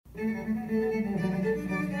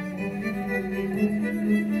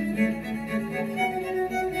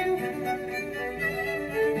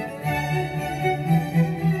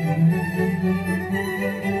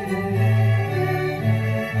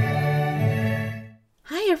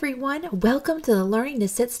everyone. Welcome to the Learning to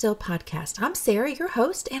Sit Still podcast. I'm Sarah, your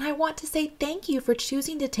host, and I want to say thank you for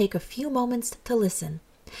choosing to take a few moments to listen.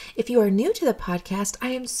 If you are new to the podcast,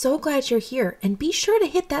 I am so glad you're here, and be sure to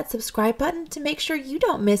hit that subscribe button to make sure you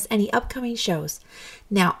don't miss any upcoming shows.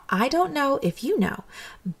 Now, I don't know if you know,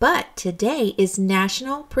 but today is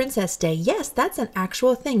National Princess Day. Yes, that's an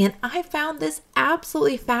actual thing, and I found this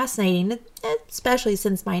absolutely fascinating, especially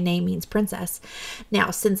since my name means princess.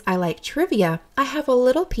 Now, since I like trivia, I have a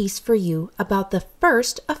little piece for you about the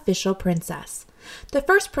first official princess. The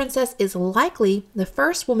first princess is likely the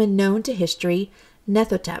first woman known to history,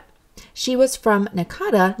 Nefertep. She was from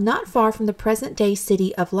Naqada, not far from the present-day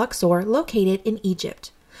city of Luxor, located in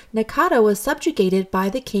Egypt. Naqada was subjugated by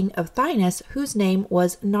the king of Thinis, whose name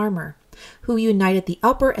was Narmer, who united the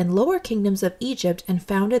upper and lower kingdoms of Egypt and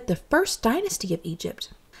founded the first dynasty of Egypt.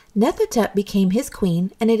 Nefertep became his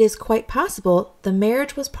queen, and it is quite possible the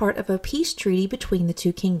marriage was part of a peace treaty between the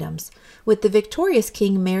two kingdoms, with the victorious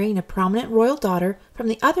king marrying a prominent royal daughter from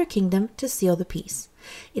the other kingdom to seal the peace.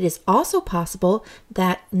 It is also possible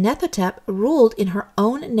that Nefertep ruled in her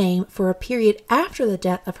own name for a period after the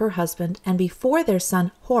death of her husband and before their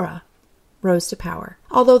son Hora rose to power.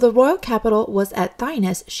 Although the royal capital was at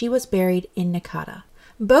Thinis, she was buried in Naqada.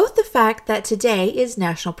 Both the fact that today is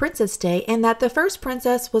National Princess Day and that the first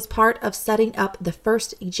princess was part of setting up the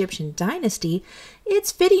first Egyptian dynasty,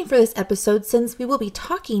 it's fitting for this episode since we will be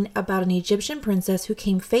talking about an Egyptian princess who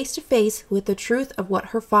came face to face with the truth of what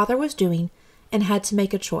her father was doing and had to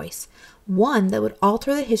make a choice, one that would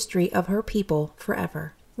alter the history of her people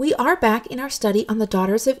forever. We are back in our study on the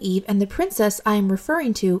daughters of Eve, and the princess I am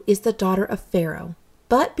referring to is the daughter of Pharaoh.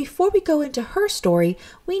 But before we go into her story,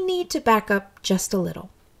 we need to back up just a little.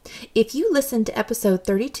 If you listened to episode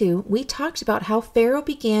 32, we talked about how Pharaoh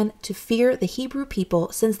began to fear the Hebrew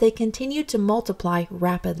people since they continued to multiply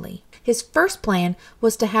rapidly. His first plan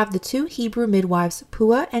was to have the two Hebrew midwives,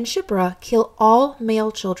 Puah and Shiphrah, kill all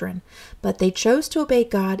male children, but they chose to obey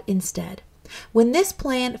God instead. When this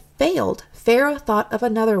plan failed, Pharaoh thought of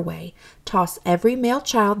another way: toss every male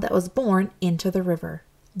child that was born into the river.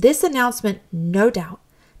 This announcement, no doubt,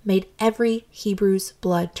 made every Hebrew's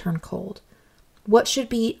blood turn cold. What should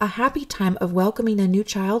be a happy time of welcoming a new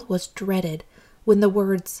child was dreaded when the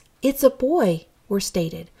words, "It's a boy," were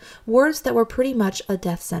stated, words that were pretty much a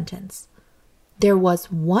death sentence. There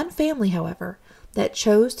was one family, however, that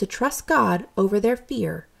chose to trust God over their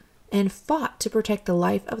fear and fought to protect the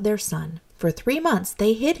life of their son. For 3 months,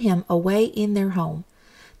 they hid him away in their home.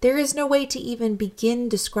 There is no way to even begin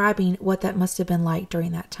describing what that must have been like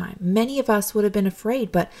during that time. Many of us would have been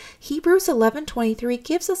afraid, but Hebrews 11:23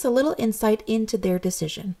 gives us a little insight into their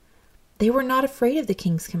decision. They were not afraid of the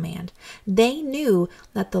king's command. They knew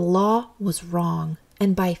that the law was wrong,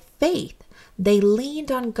 and by faith, they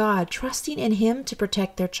leaned on God, trusting in Him to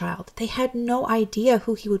protect their child. They had no idea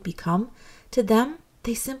who he would become. To them,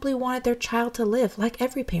 they simply wanted their child to live like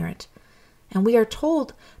every parent. And we are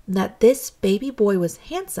told that this baby boy was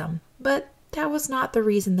handsome, but that was not the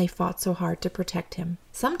reason they fought so hard to protect him.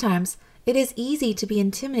 Sometimes it is easy to be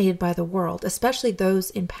intimidated by the world, especially those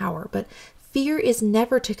in power, but fear is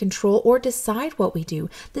never to control or decide what we do.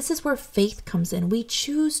 This is where faith comes in. We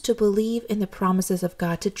choose to believe in the promises of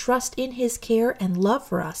God, to trust in His care and love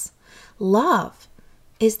for us. Love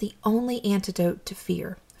is the only antidote to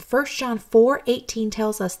fear. 1 John 4:18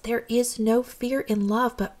 tells us there is no fear in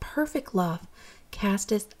love, but perfect love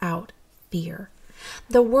casteth out fear.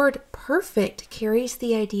 The word perfect carries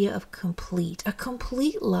the idea of complete. A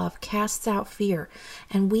complete love casts out fear,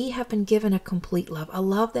 and we have been given a complete love, a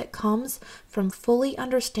love that comes from fully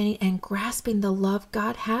understanding and grasping the love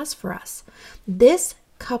God has for us. This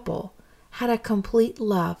couple had a complete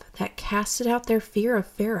love that casted out their fear of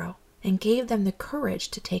Pharaoh and gave them the courage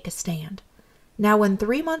to take a stand. Now, when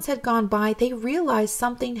 3 months had gone by, they realized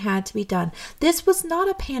something had to be done. This was not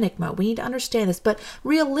a panic mode. We need to understand this. But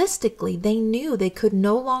realistically, they knew they could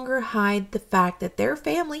no longer hide the fact that their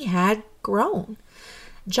family had grown.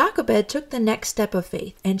 Jochebed took the next step of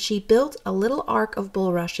faith, and she built a little ark of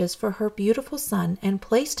bulrushes for her beautiful son and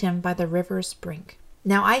placed him by the river's brink.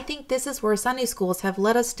 Now, I think this is where Sunday schools have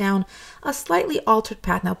led us down a slightly altered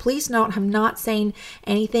path. Now, please note, I'm not saying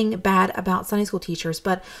anything bad about Sunday school teachers,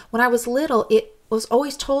 but when I was little, it was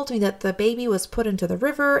always told to me that the baby was put into the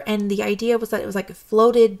river, and the idea was that it was like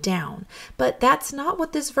floated down. But that's not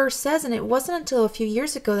what this verse says, and it wasn't until a few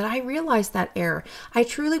years ago that I realized that error. I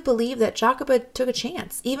truly believe that Jochebed took a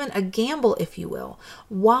chance, even a gamble, if you will.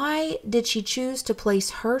 Why did she choose to place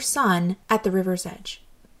her son at the river's edge?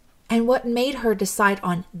 And what made her decide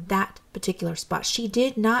on that particular spot? She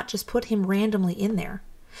did not just put him randomly in there.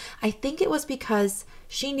 I think it was because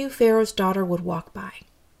she knew Pharaoh's daughter would walk by.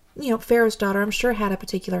 Pharaoh's daughter, I'm sure, had a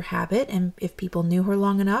particular habit, and if people knew her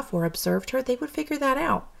long enough or observed her, they would figure that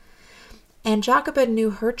out. And Jochebed knew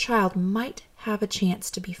her child might have a chance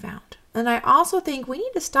to be found. And I also think we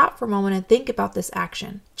need to stop for a moment and think about this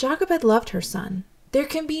action. Jochebed loved her son. There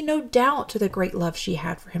can be no doubt to the great love she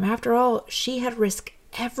had for him. After all, she had risked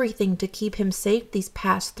everything to keep him safe these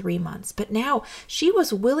past 3 months. But now she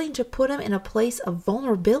was willing to put him in a place of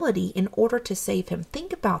vulnerability in order to save him.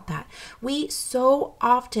 Think about that. We so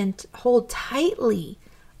often hold tightly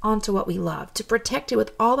onto what we love, to protect it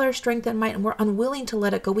with all our strength and might, and we're unwilling to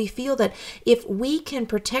let it go. We feel that if we can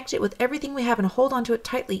protect it with everything we have and hold onto it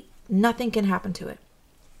tightly, nothing can happen to it.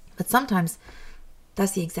 But sometimes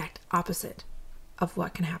that's the exact opposite of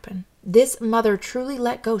what can happen. This mother truly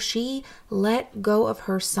let go. She let go of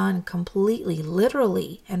her son completely,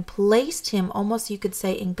 literally, and placed him, almost you could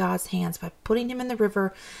say, in God's hands by putting him in the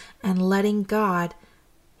river and letting God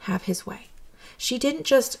have his way. She didn't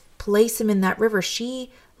just place him in that river.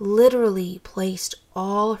 She literally placed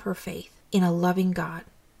all of her faith in a loving God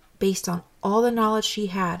based on all the knowledge she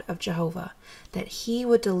had of Jehovah, that he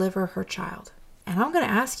would deliver her child. And I'm going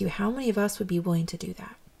to ask you, how many of us would be willing to do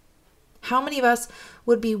that? How many of us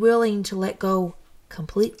would be willing to let go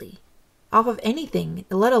completely off of anything,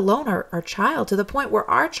 let alone our child, to the point where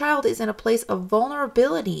our child is in a place of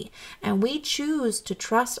vulnerability and we choose to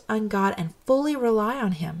trust on God and fully rely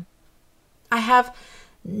on him? I have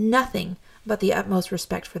nothing but the utmost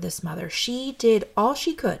respect for this mother. She did all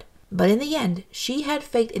she could, but in the end, she had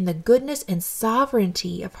faith in the goodness and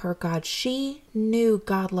sovereignty of her God. She knew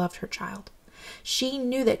God loved her child. She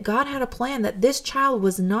knew that God had a plan, that this child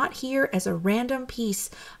was not here as a random piece,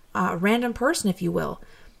 a random person, if you will.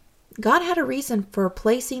 God had a reason for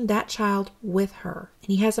placing that child with her,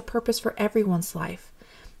 and he has a purpose for everyone's life.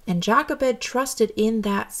 And Jochebed trusted in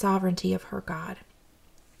that sovereignty of her God.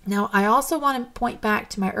 Now, I also want to point back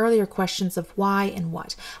to my earlier questions of why and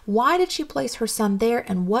what. Why did she place her son there,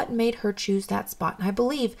 and what made her choose that spot? And I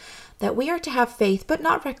believe that we are to have faith, but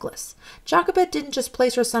not reckless. Jochebed didn't just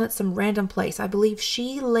place her son at some random place. I believe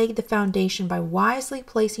she laid the foundation by wisely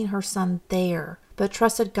placing her son there, but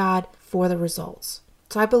trusted God for the results.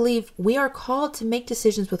 So I believe we are called to make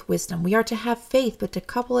decisions with wisdom. We are to have faith, but to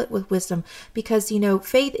couple it with wisdom, because,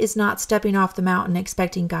 faith is not stepping off the mountain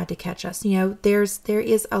expecting God to catch us. There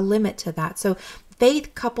is a limit to that. So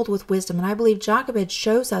faith coupled with wisdom. And I believe Jochebed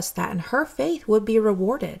shows us that, and her faith would be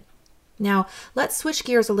rewarded. Now, let's switch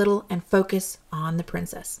gears a little and focus on the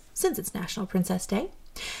princess, since it's National Princess Day.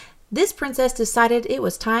 This princess decided it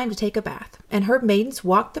was time to take a bath, and her maidens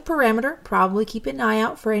walked the perimeter, probably keeping an eye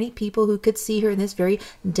out for any people who could see her in this very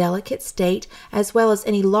delicate state, as well as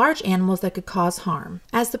any large animals that could cause harm.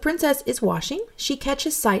 As the princess is washing, she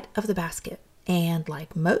catches sight of the basket, and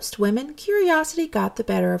like most women, curiosity got the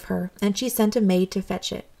better of her, and she sent a maid to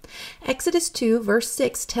fetch it. Exodus 2 verse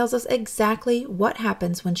 6 tells us exactly what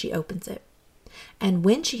happens when she opens it. And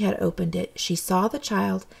when she had opened it, she saw the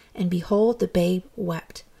child, and behold, the babe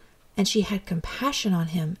wept. And she had compassion on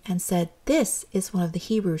him and said, "This is one of the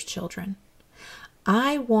Hebrews' children."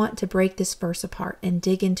 I want to break this verse apart and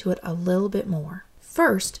dig into it a little bit more.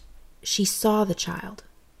 First, she saw the child.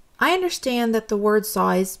 I understand that the word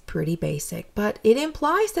saw is pretty basic, but it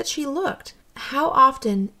implies that she looked. How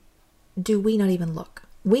often do we not even look?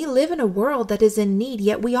 We live in a world that is in need,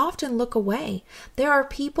 yet we often look away. There are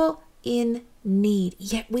people in need,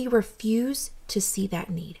 yet we refuse to see that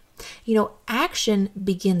need. Action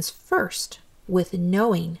begins first with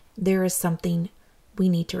knowing there is something we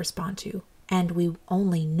need to respond to. And we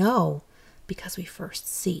only know because we first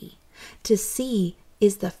see. To see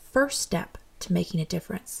is the first step to making a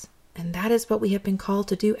difference. And that is what we have been called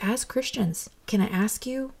to do as Christians. Can I ask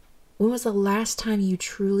you, when was the last time you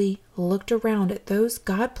truly looked around at those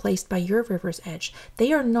God placed by your river's edge?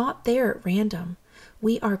 They are not there at random.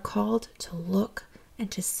 We are called to look and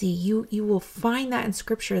to see. You will find that in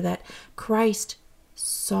Scripture, that Christ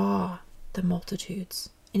saw the multitudes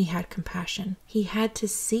and he had compassion. He had to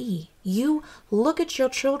see. You look at your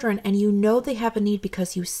children and you know they have a need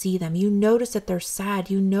because you see them. You notice that they're sad.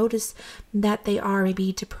 You notice that they are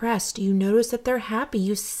maybe depressed. You notice that they're happy.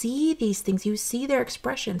 You see these things. You see their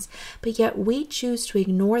expressions. But yet we choose to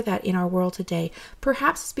ignore that in our world today.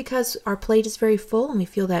 Perhaps it's because our plate is very full and we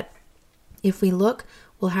feel that if we look,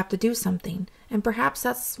 we'll have to do something. And perhaps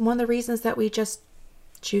that's one of the reasons that we just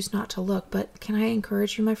choose not to look. But can I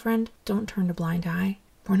encourage you, my friend? Don't turn a blind eye.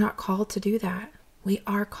 We're not called to do that. We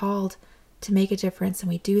are called to make a difference, and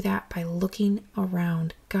we do that by looking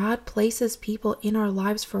around. God places people in our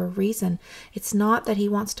lives for a reason. It's not that he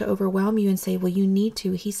wants to overwhelm you and say, well, you need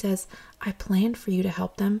to. He says, I planned for you to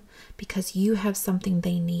help them because you have something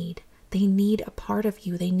they need. They need a part of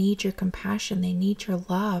you. They need your compassion. They need your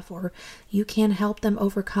love, or you can help them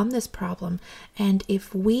overcome this problem. And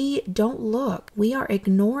if we don't look, we are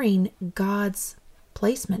ignoring God's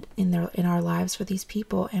placement in our lives for these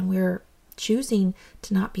people, and we're choosing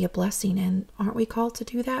to not be a blessing. And aren't we called to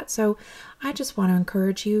do that? So I just want to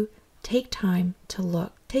encourage you, take time to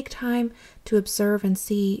look. Take time to observe and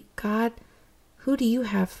see, God, who do you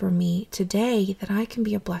have for me today that I can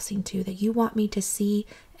be a blessing to, that you want me to see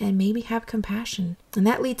and maybe have compassion? And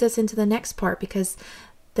that leads us into the next part, because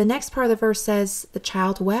the next part of the verse says, the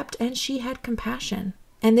child wept and she had compassion.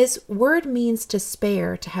 And this word means to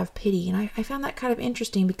spare, to have pity. And I found that kind of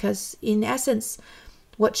interesting, because in essence,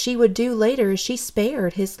 what she would do later is she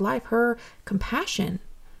spared his life. Her compassion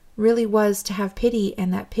really was to have pity,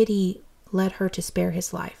 and that pity led her to spare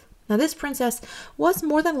his life. Now, this princess was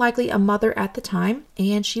more than likely a mother at the time,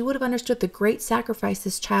 and she would have understood the great sacrifice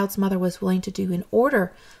this child's mother was willing to do in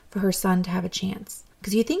order for her son to have a chance.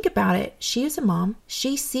 Because you think about it, she is a mom.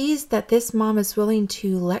 She sees that this mom is willing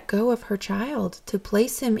to let go of her child, to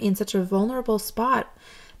place him in such a vulnerable spot.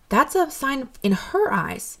 That's a sign, in her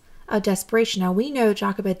eyes, of desperation. Now, we know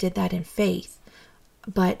Jochebed did that in faith,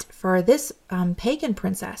 but for this pagan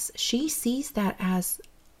princess, she sees that as,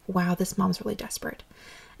 wow, this mom's really desperate.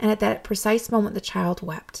 And at that precise moment, the child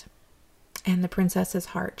wept, and the princess's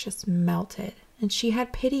heart just melted, and she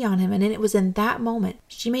had pity on him. And it was in that moment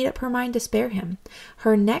she made up her mind to spare him.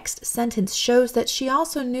 Her next sentence shows that she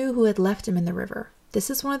also knew who had left him in the river. This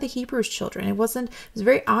is one of the Hebrews' children. It was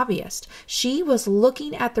very obvious. She was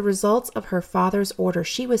looking at the results of her father's order.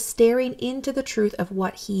 She was staring into the truth of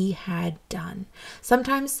what he had done.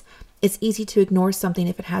 Sometimes it's easy to ignore something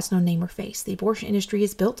if it has no name or face. The abortion industry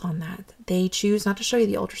is built on that. They choose not to show you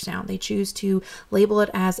the ultrasound. They choose to label it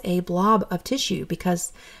as a blob of tissue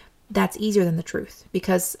because that's easier than the truth.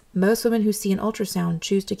 Because most women who see an ultrasound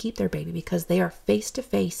choose to keep their baby because they are face to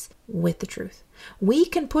face with the truth. We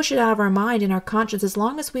can push it out of our mind and our conscience as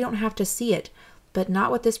long as we don't have to see it, but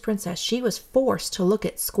not with this princess. She was forced to look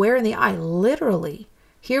it square in the eye, literally.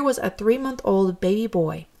 Here was a 3-month-old baby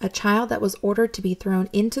boy, a child that was ordered to be thrown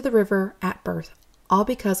into the river at birth, all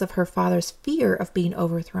because of her father's fear of being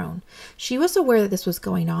overthrown. She was aware that this was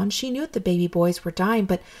going on. She knew that the baby boys were dying,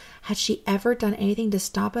 but had she ever done anything to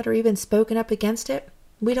stop it or even spoken up against it?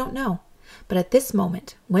 We don't know. But at this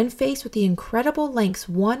moment, when faced with the incredible lengths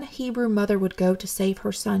one Hebrew mother would go to save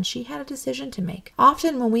her son, she had a decision to make.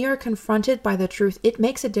 Often when we are confronted by the truth, it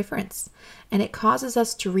makes a difference, and it causes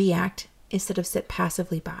us to react instead of sit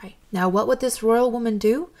passively by. Now, what would this royal woman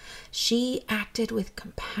do? She acted with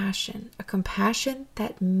compassion, a compassion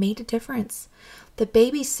that made a difference. The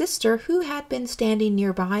baby's sister, who had been standing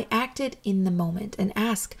nearby, acted in the moment and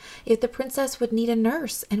asked if the princess would need a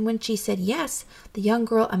nurse. And when she said yes, the young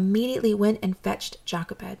girl immediately went and fetched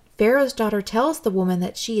Jochebed. Pharaoh's daughter tells the woman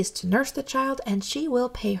that she is to nurse the child and she will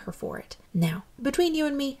pay her for it. Now, between you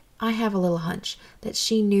and me, I have a little hunch that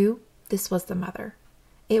she knew this was the mother.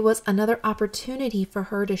 It was another opportunity for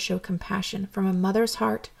her to show compassion from a mother's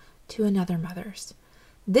heart to another mother's.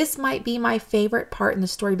 This might be my favorite part in the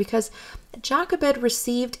story because Jochebed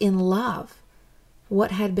received in love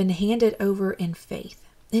what had been handed over in faith.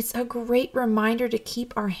 It's a great reminder to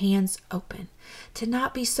keep our hands open, to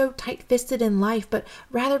not be so tight-fisted in life, but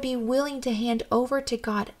rather be willing to hand over to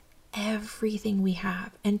God everything we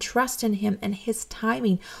have and trust in Him and His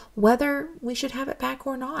timing, whether we should have it back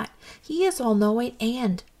or not. He is all-knowing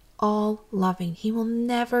and all-loving. He will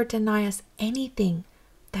never deny us anything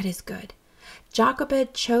that is good.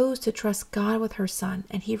 Jochebed chose to trust God with her son,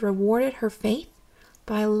 and He rewarded her faith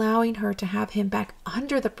by allowing her to have him back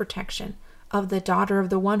under the protection of the daughter of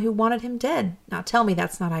the one who wanted him dead. Now tell me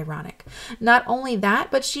that's not ironic. Not only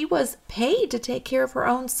that, but she was paid to take care of her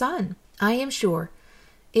own son. I am sure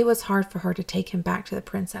it was hard for her to take him back to the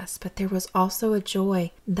princess, but there was also a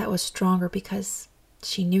joy that was stronger because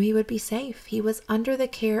she knew he would be safe. He was under the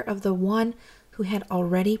care of the one who had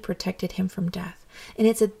already protected him from death. And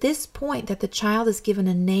it's at this point that the child is given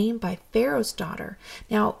a name by Pharaoh's daughter.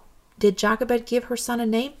 Now, did Jochebed give her son a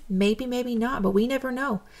name? Maybe, maybe not, but we never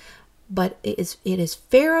know. But it is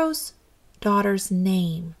Pharaoh's daughter's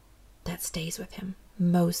name that stays with him,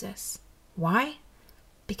 Moses. Why?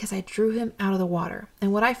 Because I drew him out of the water.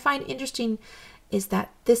 And what I find interesting is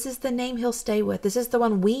that this is the name he'll stay with. This is the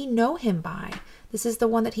one we know him by. This is the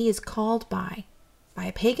one that he is called by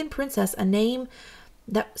a pagan princess, a name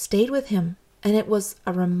that stayed with him. And it was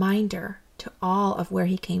a reminder to all of where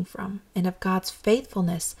he came from and of God's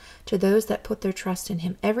faithfulness to those that put their trust in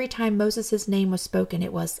him. Every time Moses' name was spoken,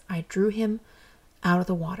 it was, I drew him out of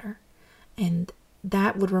the water. And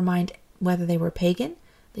that would remind, whether they were pagan,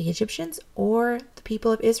 The Egyptians or the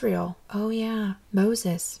people of Israel? Oh yeah,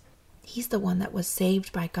 Moses. He's the one that was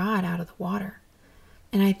saved by God out of the water.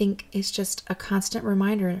 And I think it's just a constant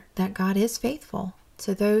reminder that God is faithful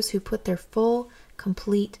to those who put their full,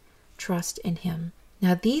 complete trust in him.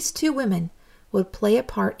 Now, these two women would play a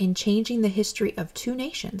part in changing the history of two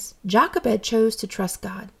nations. Jochebed chose to trust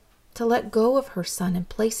God, to let go of her son and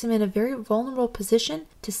place him in a very vulnerable position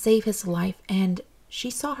to save his life, and she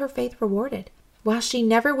saw her faith rewarded. While she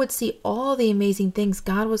never would see all the amazing things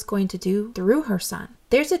God was going to do through her son,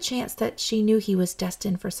 there's a chance that she knew he was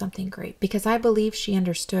destined for something great, because I believe she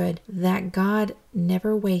understood that God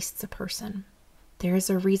never wastes a person. There is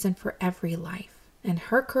a reason for every life. And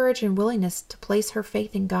her courage and willingness to place her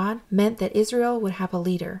faith in God meant that Israel would have a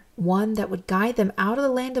leader, one that would guide them out of the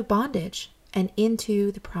land of bondage and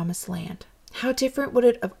into the promised land. How different would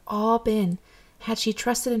it have all been had she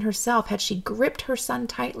trusted in herself, had she gripped her son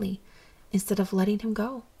tightly instead of letting him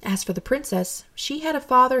go? As for the princess, she had a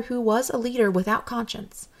father who was a leader without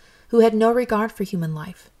conscience, who had no regard for human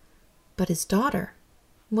life. But his daughter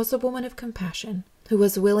was a woman of compassion, who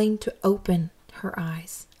was willing to open her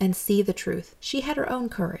eyes and see the truth. She had her own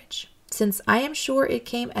courage, since I am sure it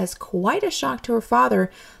came as quite a shock to her father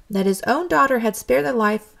that his own daughter had spared the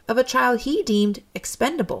life of a child he deemed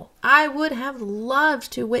expendable. I would have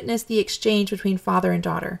loved to witness the exchange between father and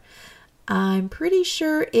daughter. I'm pretty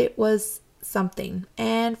sure it was something.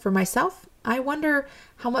 And for myself, I wonder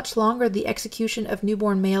how much longer the execution of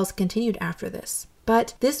newborn males continued after this.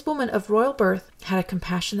 But this woman of royal birth had a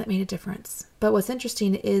compassion that made a difference. But what's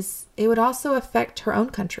interesting is it would also affect her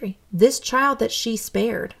own country. This child that she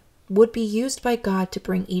spared would be used by God to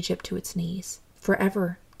bring Egypt to its knees,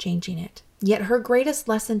 forever changing it. Yet her greatest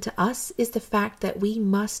lesson to us is the fact that we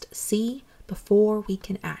must see before we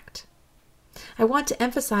can act. I want to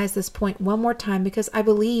emphasize this point one more time because I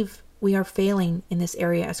believe we are failing in this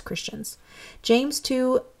area as Christians. James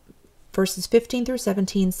 2 verses 15 through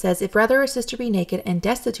 17 says, "If brother or sister be naked and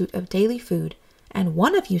destitute of daily food, and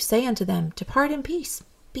one of you say unto them, Depart in peace,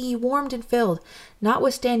 be ye warmed and filled,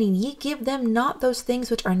 notwithstanding ye give them not those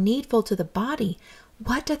things which are needful to the body,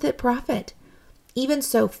 what doth it profit? Even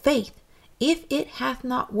so faith, if it hath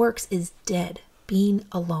not works, is dead, being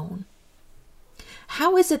alone."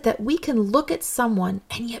 How is it that we can look at someone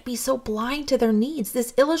and yet be so blind to their needs?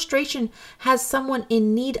 This illustration has someone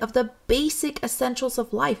in need of the basic essentials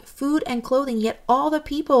of life, food and clothing, yet all the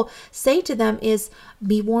people say to them is,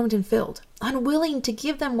 "Be warmed and filled," unwilling to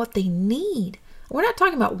give them what they need. We're not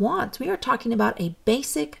talking about wants. We are talking about a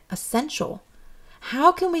basic essential.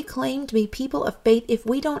 How can we claim to be people of faith if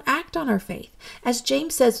we don't act on our faith? As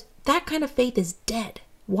James says, that kind of faith is dead.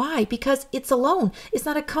 Why? Because it's alone. It's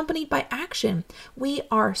not accompanied by action. We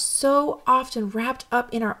are so often wrapped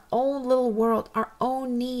up in our own little world, our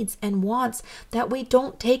own needs and wants, that we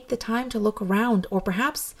don't take the time to look around. Or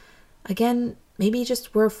perhaps, again, maybe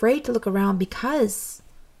just we're afraid to look around because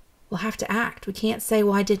we'll have to act. We can't say,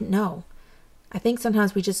 well, I didn't know. I think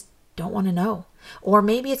sometimes we just don't want to know. Or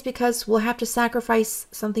maybe it's because we'll have to sacrifice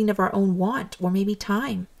something of our own want, or maybe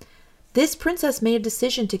time. This princess made a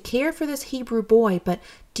decision to care for this Hebrew boy, but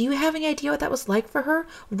do you have any idea what that was like for her?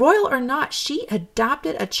 Royal or not, she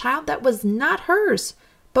adopted a child that was not hers,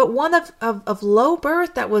 but one of low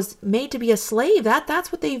birth that was made to be a slave.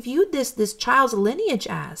 That's what they viewed this child's lineage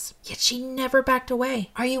as. Yet she never backed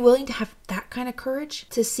away. Are you willing to have that kind of courage?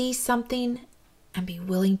 To see something and be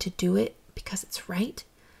willing to do it because it's right?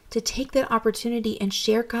 To take that opportunity and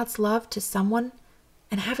share God's love to someone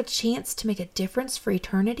and have a chance to make a difference for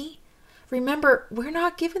eternity? Remember, we're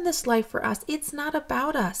not given this life for us. It's not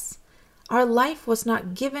about us. Our life was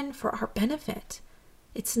not given for our benefit.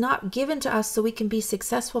 It's not given to us so we can be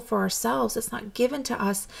successful for ourselves. It's not given to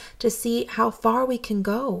us to see how far we can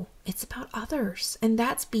go. It's about others, and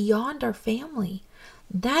that's beyond our family.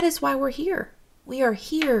 That is why we're here. We are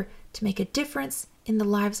here to make a difference in the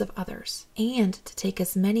lives of others and to take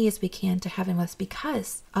as many as we can to heaven with us,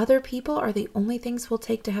 because other people are the only things we'll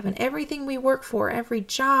take to heaven. Everything we work for, every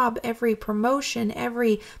job, every promotion,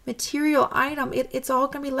 every material item, it's all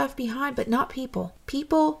going to be left behind, but not people.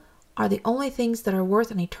 People are the only things that are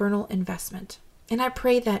worth an eternal investment. And I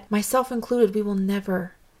pray that, myself included, we will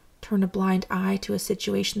never turn a blind eye to a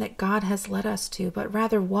situation that God has led us to, but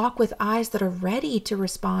rather walk with eyes that are ready to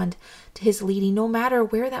respond to His leading, no matter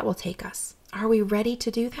where that will take us. Are we ready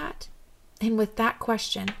to do that? And with that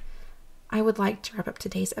question, I would like to wrap up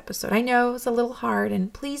today's episode. I know it's a little hard,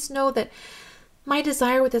 and please know that my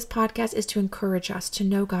desire with this podcast is to encourage us to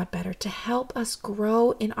know God better, to help us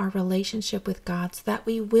grow in our relationship with God so that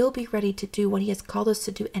we will be ready to do what He has called us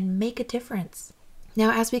to do and make a difference.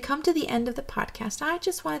 Now, as we come to the end of the podcast, I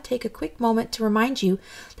just want to take a quick moment to remind you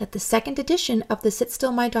that the second edition of the Sit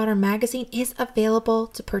Still My Daughter magazine is available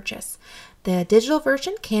to purchase. The digital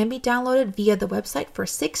version can be downloaded via the website for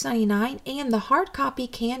 $6.99, and the hard copy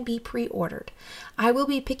can be pre-ordered. I will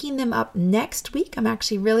be picking them up next week. I'm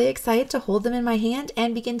actually really excited to hold them in my hand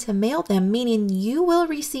and begin to mail them, meaning you will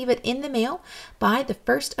receive it in the mail by the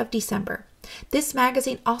 1st of December. This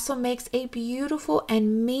magazine also makes a beautiful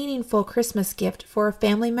and meaningful Christmas gift for a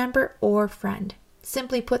family member or friend.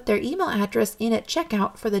 Simply put their email address in at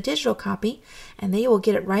checkout for the digital copy and they will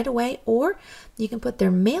get it right away, or you can put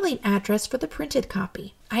their mailing address for the printed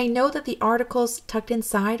copy. I know that the articles tucked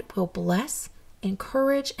inside will bless,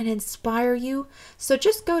 encourage, and inspire you, so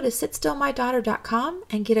just go to sitstillmydaughter.com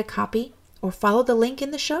and get a copy, or follow the link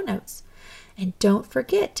in the show notes. And don't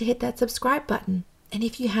forget to hit that subscribe button. And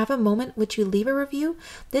if you have a moment, would you leave a review?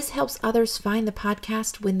 This helps others find the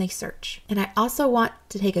podcast when they search. And I also want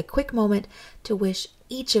to take a quick moment to wish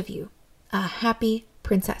each of you a happy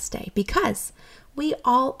Princess Day, because we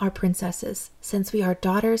all are princesses since we are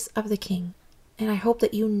daughters of the King. And I hope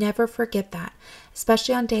that you never forget that,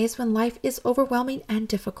 especially on days when life is overwhelming and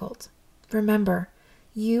difficult. Remember,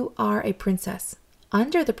 you are a princess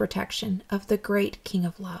under the protection of the great King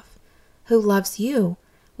of Love, who loves you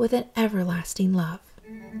with an everlasting love.